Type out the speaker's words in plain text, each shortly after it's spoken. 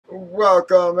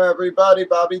Welcome everybody,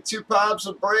 Bobby Two Pops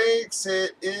of Breaks.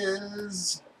 It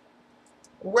is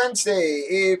Wednesday,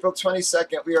 April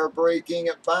 22nd. We are breaking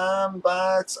Bomb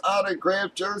Box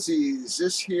autograph jerseys.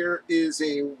 This here is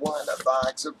a one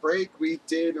box of break. We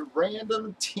did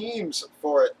random teams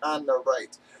for it on the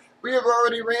right. We have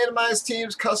already randomized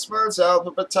teams, customers,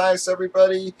 alphabetized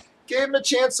everybody. Gave them a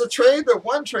chance to trade. The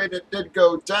one trade that did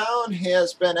go down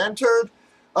has been entered.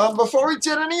 Before we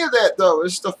did any of that, though,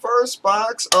 it's the first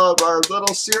box of our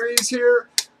little series here.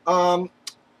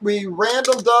 We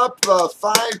randomed up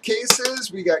 5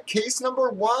 cases. We got case number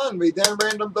 1. We then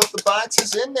randomed up the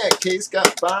boxes in that case.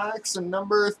 Got box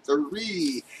number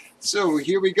 3. So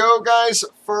here we go, guys.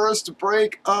 First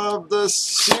break of the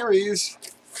series.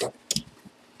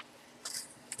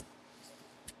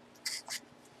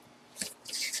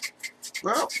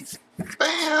 Well,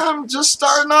 bam! Just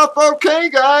starting off okay,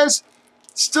 guys.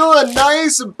 Still a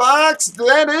nice box.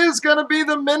 That is going to be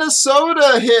the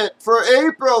Minnesota hit for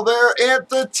April there at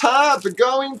the top.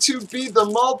 Going to be the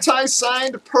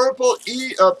multi-signed purple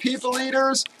People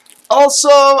Eaters. Also,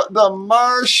 the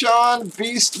Marshawn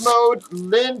Beast Mode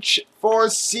Lynch for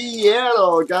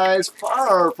Seattle. Guys,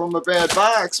 far from a bad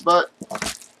box, but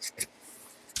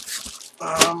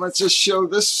let's just show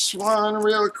this one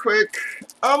real quick.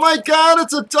 Oh my God,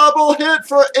 it's a double hit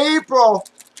for April.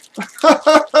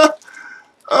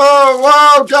 Oh,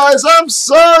 wow, guys, I'm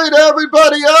sorry to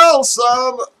everybody else.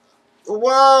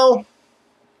 Wow.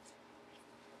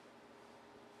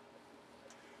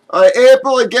 All right,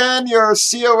 April, again, your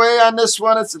COA on this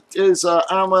one is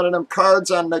on one of them cards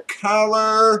on the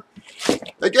collar.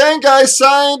 Again, guys,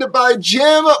 signed by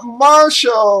Jim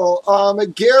Marshall,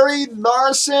 Gary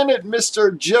Larson,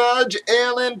 Mr. Judge,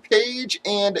 Alan Page,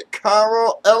 and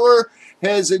Carl Eller.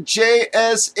 Has a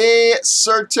JSA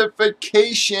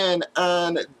certification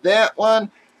on that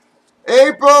one.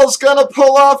 April's going to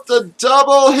pull off the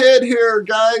double hit here,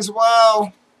 guys.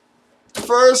 Wow.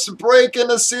 First break in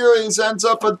the series ends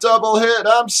up a double hit.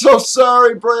 I'm so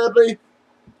sorry, Bradley.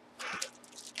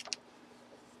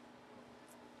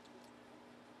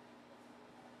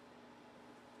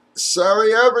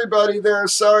 Sorry, everybody there.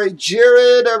 Sorry,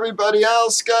 Jared. Everybody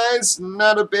else, guys.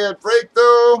 Not a bad break,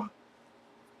 though.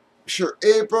 Sure,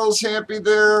 April's happy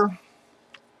there.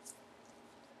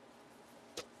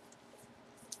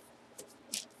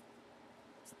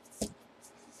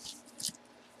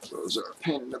 Those are a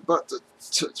pain in the butt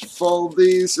to fold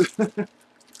these.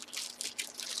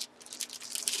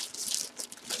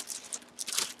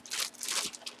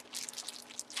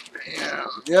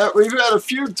 Yeah, we've had a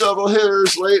few double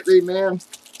hitters lately, man.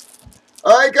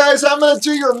 All right, guys, I'm going to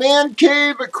do your Man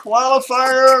Cave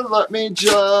qualifier. Let me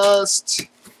just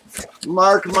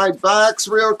mark my box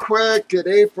real quick. Get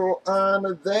April on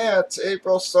that.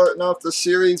 April starting off the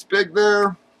series big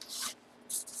there.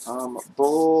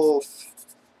 Both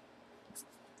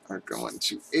are going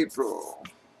to April.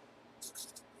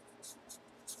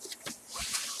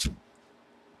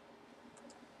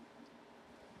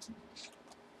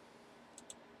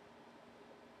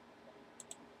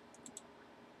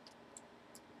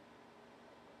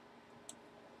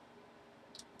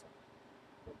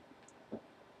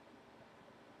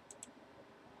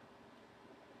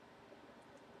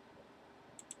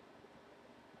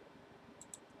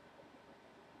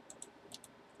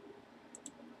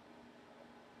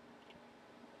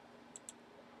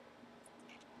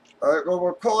 All right, well,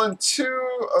 we're pulling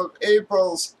 2 of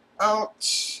April's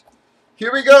out.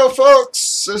 Here we go,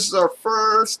 folks. This is our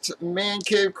first Man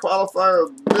Cave qualifier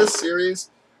of this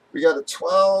series. We got a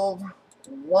 12,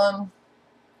 1,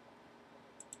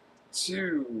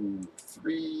 2,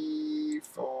 3,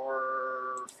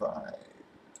 4, 5,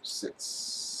 6,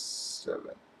 7,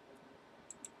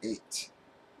 8,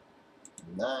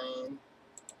 9,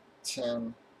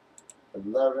 10,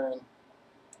 11,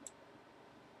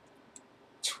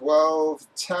 12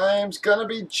 times. Gonna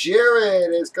be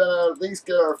Jared. Is gonna at least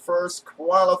get our first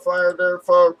qualifier there,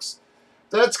 folks.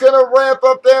 That's gonna wrap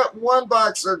up that one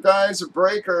boxer, guys.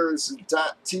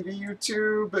 Breakers.tv,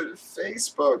 YouTube,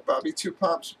 Facebook. Bobby Two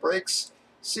Pops Breaks.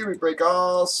 See, we break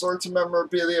all sorts of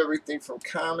memorabilia, everything from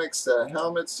comics to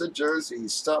helmets to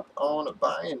jerseys. Stop, own,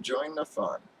 buy, and join the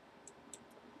fun.